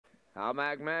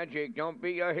Hallmark Magic, Don't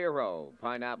Be a Hero.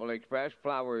 Pineapple Express,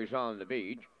 Flowers on the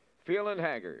Beach. Feelin'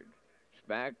 Haggard.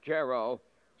 Spack Chero,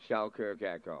 Selkirk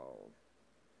Echo.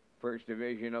 First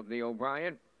division of the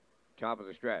O'Brien, top of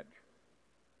the stretch.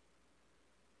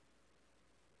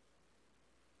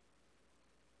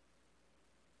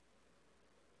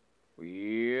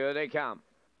 Here they come.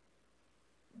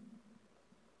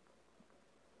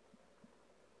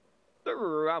 The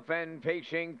rough and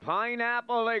pacing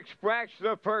Pineapple Express,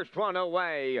 the first one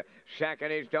away.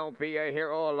 Second is Don't Be a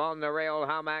Hero along the rail.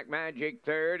 Hallmark Magic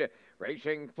third.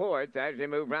 Racing fourth as they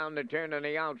move round the turn on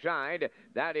the outside.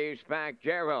 That is Spack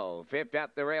Jero. Fifth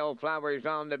up the rail, Flowers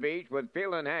on the Beach with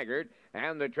Feelin' Haggard.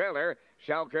 And the trailer,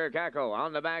 Selkirk Echo.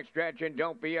 On the back stretch and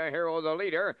Don't Be a Hero, the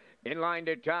leader. In line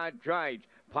to Todd Trites.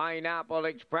 Pineapple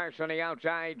Express on the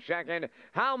outside second.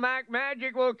 Hallmark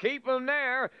Magic will keep them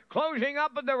there. Closing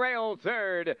up at the rail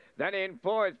third. Then in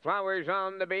fourth, Flowers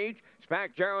on the Beach.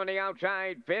 Spack Jero on the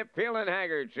outside fifth. Feelin'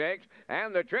 Haggard sixth.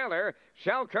 And the trailer,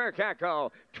 Selkirk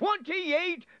Echo.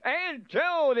 28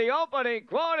 until the opening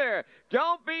quarter.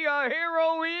 Don't Be a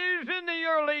Hero is in the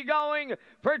early going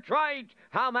for Trites.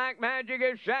 Hallmark Magic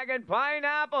is second.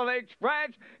 Pineapple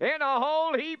Express in a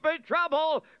whole heap of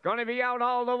trouble. Going to be out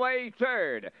all the way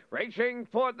third. Racing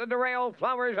fourth at the rail,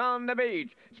 Flowers on the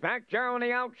Beach. Spack Jero on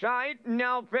the outside,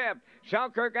 now fifth.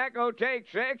 Selkirk Echo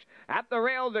takes sixth. At the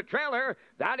rail, the trailer,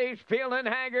 that is Feelin'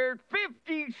 Haggard.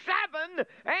 57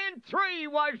 and 3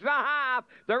 was the half.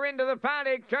 They're into the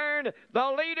paddock turn.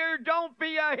 The leader, Don't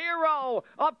Be a Hero,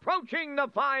 approaching the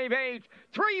 5/8.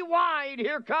 3 wide,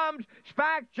 here comes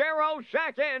Spack Jero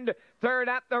second. Third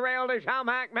at the rail is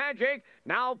Hallmark Magic.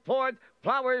 Now fourth,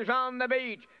 Flowers on the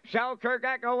Beach. Selkirk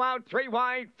Echo out 3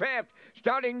 wide, fifth.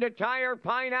 Starting to tire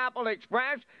Pineapple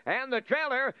Express and the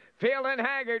trailer, Feelin'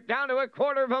 Haggard down to a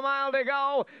quarter of a mile to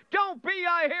go. Don't Be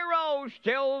a Hero,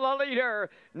 still the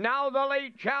leader. Now the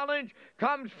late challenge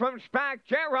comes from Spack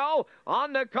Jero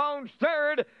on the cones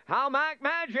third. Hallmark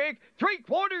Magic,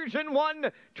 3/4 in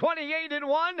 1, 28 in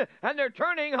 1, and they're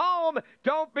turning home.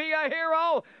 Don't Be a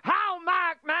Hero.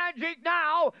 Hallmark Magic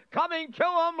now coming to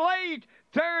them late.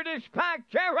 Third is Spack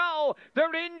Jero.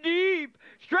 They're in deep.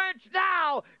 Stretch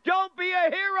now. Don't Be a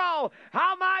Hero.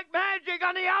 Hallmark Magic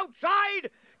on the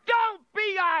outside. Don't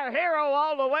Be a Hero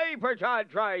all the way for Todd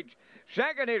Trites.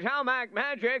 Second is Hallmark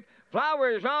Magic.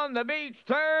 Flowers on the Beach.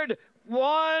 Third,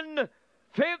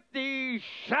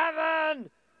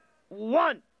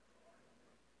 1:57.1.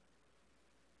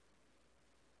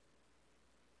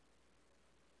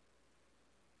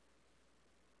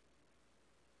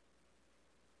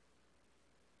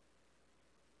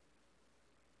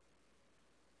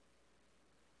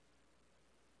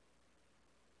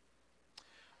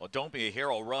 Well, Don't Be a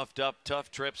Hero roughed up, tough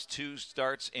trips, 2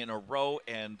 starts in a row,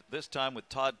 and this time with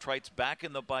Todd Trites back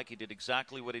in the bike. He did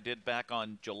exactly what he did back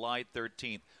on July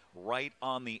 13th, right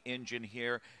on the engine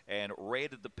here, and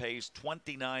rated the pace,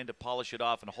 29 to polish it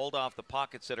off and hold off the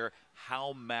pocket sitter,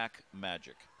 Hallmark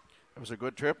Magic. It was a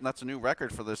good trip, and that's a new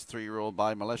record for this 3-year-old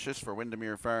by Malicious for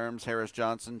Windermere Farms. Harris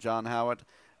Johnson, John Howitt,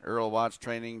 Earl Watts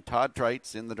training Todd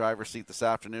Trites in the driver's seat this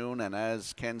afternoon, and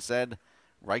as Ken said,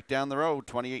 right down the road,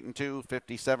 28 and 2,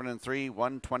 57 and 3,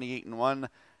 128 and 1,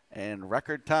 and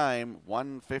record time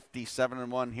 157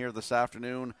 and 1 here this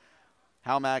afternoon.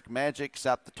 Hallmark Magic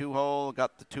sat the 2-hole,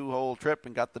 got the 2-hole trip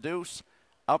and got the deuce.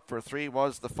 Up for 3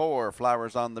 was the 4,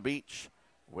 Flowers on the Beach,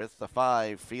 with the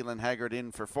 5, Feelin' Haggard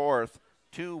in for 4th.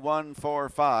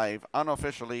 2-1-4-5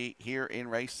 unofficially here in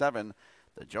race 7,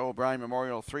 the Joe O'Brien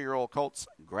Memorial 3-year-old Colts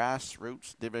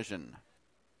Grassroots Division.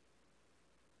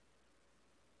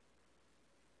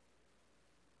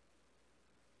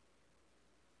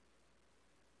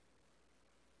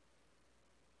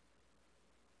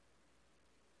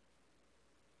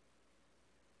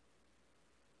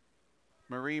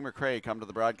 Marie McRae, come to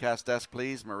the broadcast desk,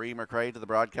 please. Marie McRae to the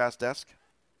broadcast desk.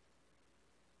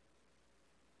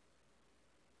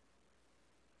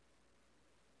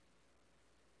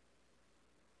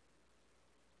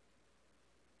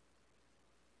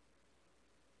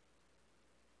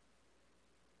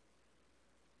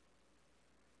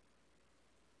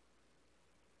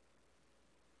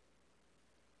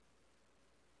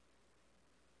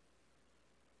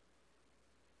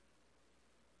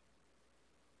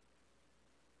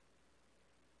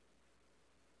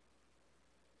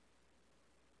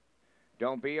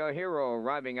 Don't Be a Hero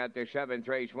arriving at the 7th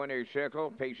race winner's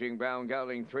circle, pacing Brown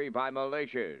Gelding 3 by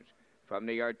Malicious. From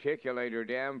the Articulator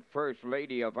Dam, First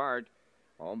Lady of Art,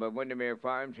 owned by Windermere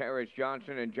Farms, Harris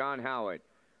Johnson and John Howitt.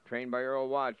 Trained by Earl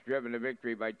Watts, driven to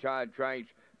victory by Todd Trites,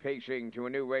 pacing to a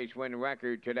new race win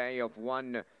record today of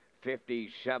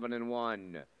 157 and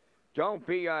 1. Don't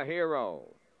Be a Hero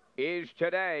is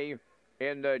today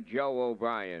in the Joe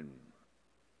O'Brien.